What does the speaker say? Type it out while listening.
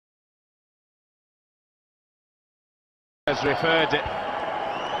Has referred it.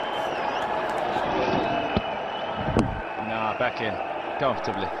 Nah, back in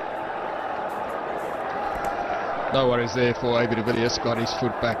comfortably. No worries there for AB de Villiers, got his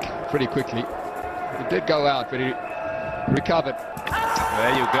foot back pretty quickly. It did go out, but he recovered.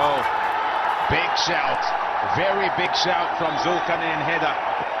 There you go. Big shout. Very big shout from Zulkarnain header.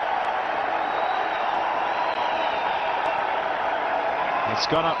 It's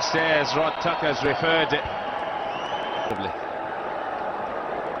gone upstairs. Rod Tucker's referred it.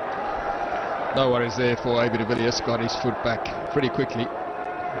 No worries there for AB de Villiers, got his foot back pretty quickly.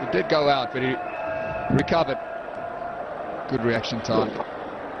 It did go out, but he recovered. Good reaction time.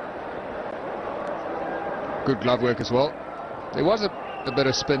 Good glove work as well. There was a bit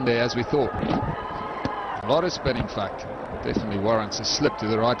of spin there, as we thought. A lot of spin, in fact. Definitely warrants a slip to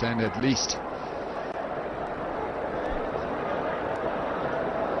the right hand at least.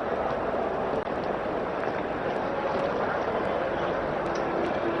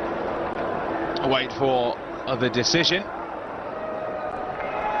 Wait for the decision.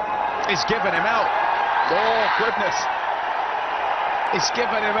 He's given him out. Oh, goodness. He's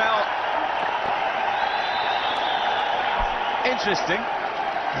given him out. Interesting.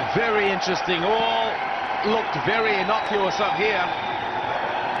 Very interesting. All looked very innocuous up here.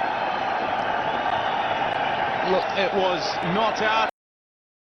 Look, it was not out.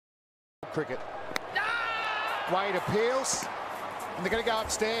 Cricket. Wade appeals, and they're going to go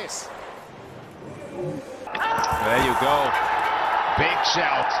upstairs. There you go. Big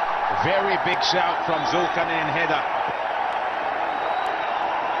shout. Very big shout from Zulkarnain header.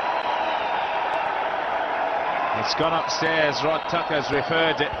 It's gone upstairs. Rod Tucker's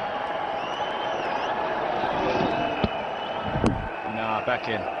referred it. Nah, back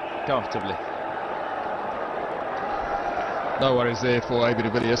in comfortably. No worries there for AB de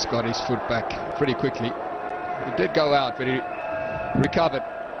Villiers, got his foot back pretty quickly. It did go out, but he recovered.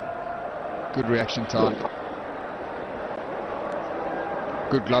 Good reaction time.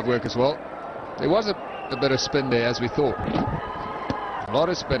 Good glove work as well. There was a bit of spin there, as we thought. A lot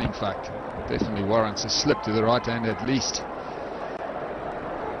of spin, in fact. Definitely warrants a slip to the right hand at least.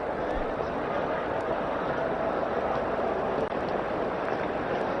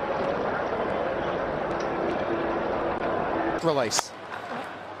 Release.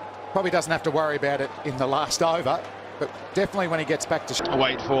 Probably doesn't have to worry about it in the last over, but definitely when he gets back to...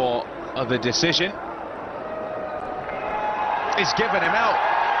 Wait for the decision. He's given him out.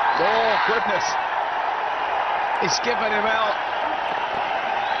 Oh, goodness. He's given him out.